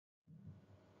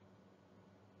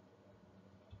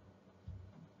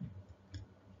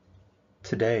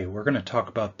Today we're going to talk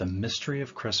about the mystery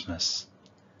of Christmas,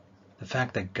 the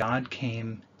fact that God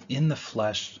came in the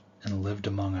flesh and lived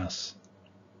among us.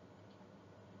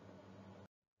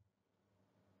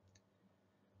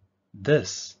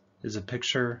 This is a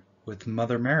picture with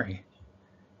Mother Mary.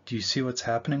 Do you see what's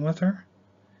happening with her?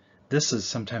 This is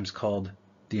sometimes called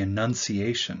the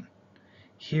Annunciation.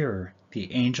 Here,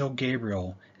 the angel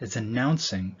Gabriel is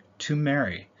announcing to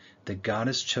Mary that God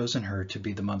has chosen her to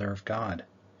be the Mother of God.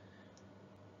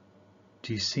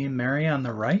 Do you see Mary on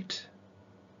the right?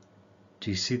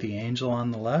 Do you see the angel on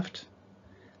the left?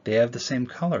 They have the same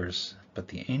colors, but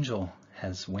the angel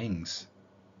has wings.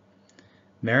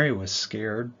 Mary was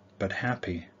scared but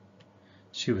happy.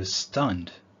 She was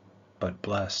stunned but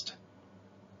blessed.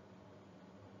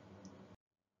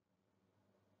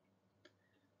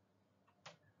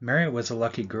 Mary was a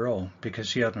lucky girl because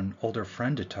she had an older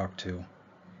friend to talk to.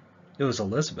 It was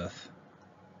Elizabeth.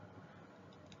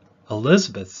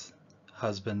 Elizabeth's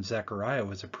husband Zechariah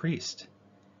was a priest,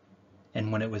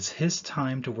 and when it was his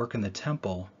time to work in the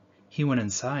temple, he went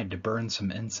inside to burn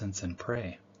some incense and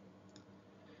pray.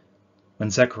 When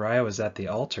Zechariah was at the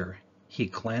altar, he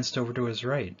glanced over to his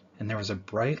right, and there was a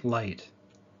bright light.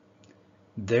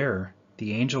 There,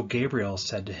 the angel Gabriel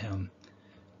said to him,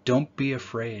 "Don't be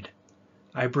afraid.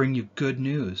 I bring you good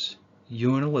news.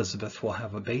 You and Elizabeth will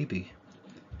have a baby."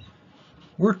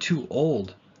 "We're too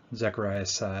old," Zechariah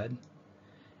said.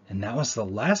 And that was the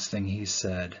last thing he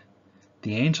said.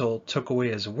 The angel took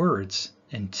away his words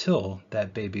until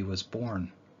that baby was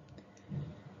born.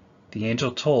 The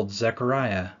angel told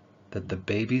Zechariah that the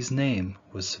baby's name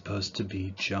was supposed to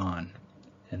be John,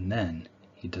 and then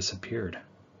he disappeared.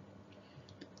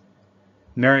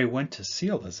 Mary went to see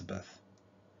Elizabeth,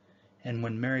 and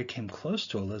when Mary came close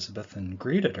to Elizabeth and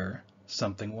greeted her,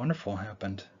 something wonderful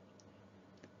happened.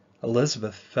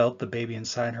 Elizabeth felt the baby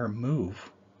inside her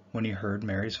move when he heard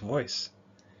Mary's voice.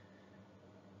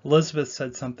 Elizabeth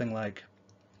said something like,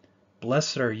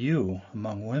 "Blessed are you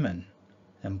among women,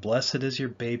 and blessed is your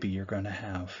baby you're going to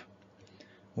have.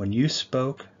 When you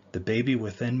spoke, the baby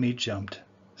within me jumped.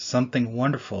 Something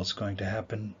wonderful is going to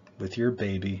happen with your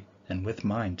baby and with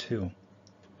mine too."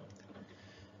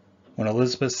 When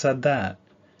Elizabeth said that,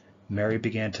 Mary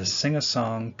began to sing a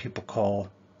song people call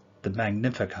the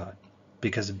Magnificat,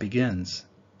 because it begins,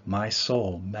 "My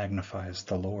soul magnifies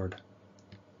the Lord."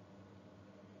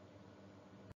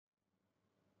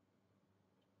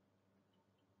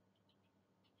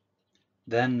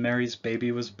 Then Mary's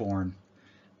baby was born.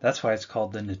 That's why it's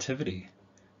called the Nativity.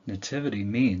 Nativity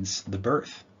means the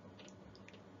birth.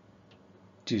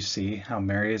 Do you see how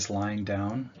Mary is lying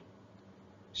down?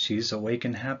 She's awake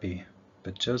and happy,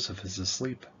 but Joseph is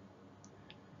asleep.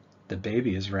 The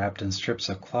baby is wrapped in strips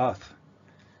of cloth.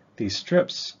 These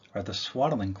strips are the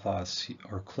swaddling cloths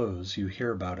or clothes you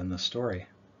hear about in the story.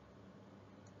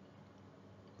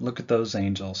 Look at those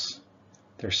angels.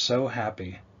 They're so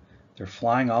happy. They're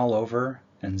flying all over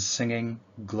and singing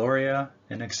Gloria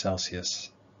in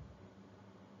Excelsis.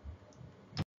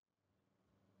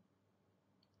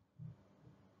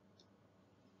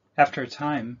 After a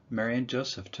time, Mary and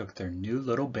Joseph took their new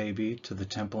little baby to the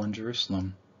temple in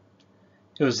Jerusalem.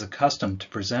 It was the custom to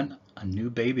present a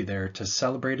new baby there to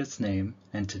celebrate its name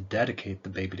and to dedicate the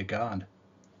baby to God.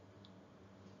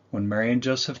 When Mary and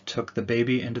Joseph took the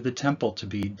baby into the temple to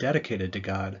be dedicated to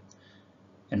God,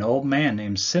 an old man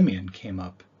named Simeon came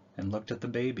up and looked at the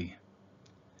baby.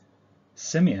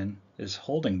 Simeon is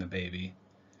holding the baby.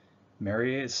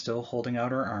 Mary is still holding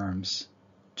out her arms.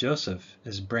 Joseph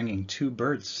is bringing 2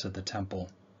 birds to the temple.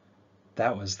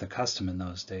 That was the custom in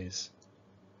those days.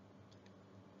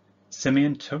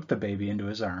 Simeon took the baby into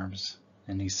his arms,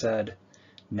 and he said,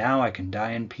 "Now I can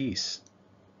die in peace."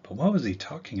 But what was he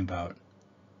talking about?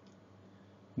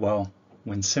 Well,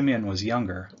 when Simeon was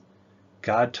younger,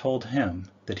 God told him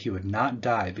that he would not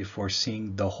die before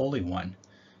seeing the Holy One,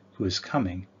 who is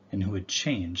coming and who would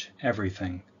change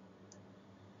everything.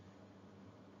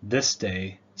 This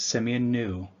day, Simeon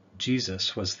knew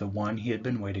Jesus was the one he had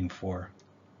been waiting for.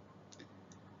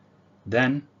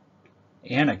 Then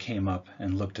Anna came up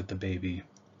and looked at the baby.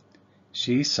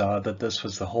 She saw that this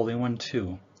was the Holy One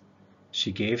too.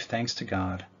 She gave thanks to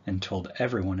God and told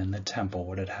everyone in the temple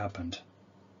what had happened.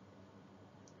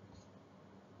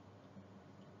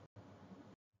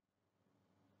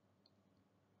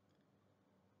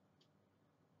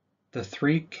 The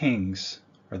 3 kings,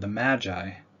 or the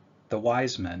Magi, the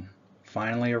wise men,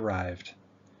 finally arrived.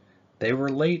 They were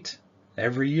late.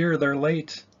 Every year they're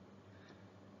late.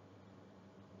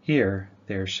 Here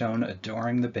they are shown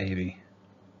adoring the baby.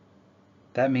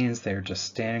 That means they are just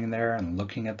standing there and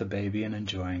looking at the baby and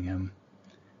enjoying him.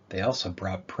 They also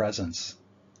brought presents.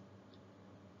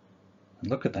 And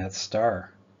look at that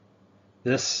star.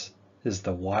 This is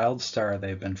the wild star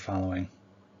they've been following.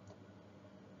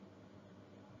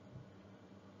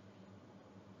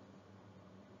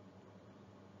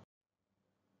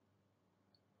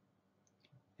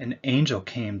 An angel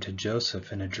came to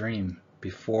Joseph in a dream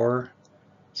before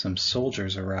some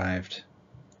soldiers arrived.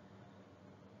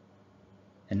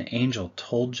 An angel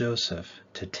told Joseph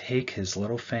to take his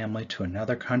little family to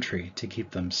another country to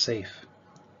keep them safe.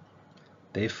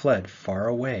 They fled far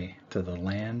away to the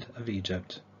land of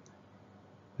Egypt.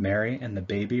 Mary and the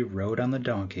baby rode on the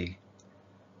donkey,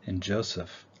 and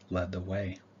Joseph led the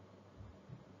way.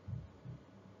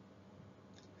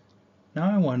 Now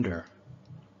I wonder,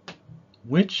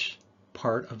 which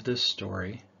part of this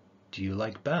story do you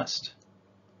like best?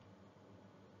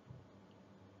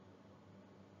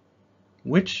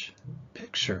 Which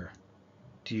picture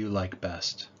do you like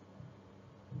best?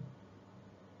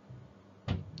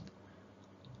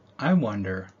 I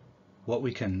wonder what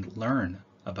we can learn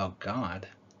about God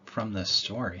from this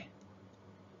story.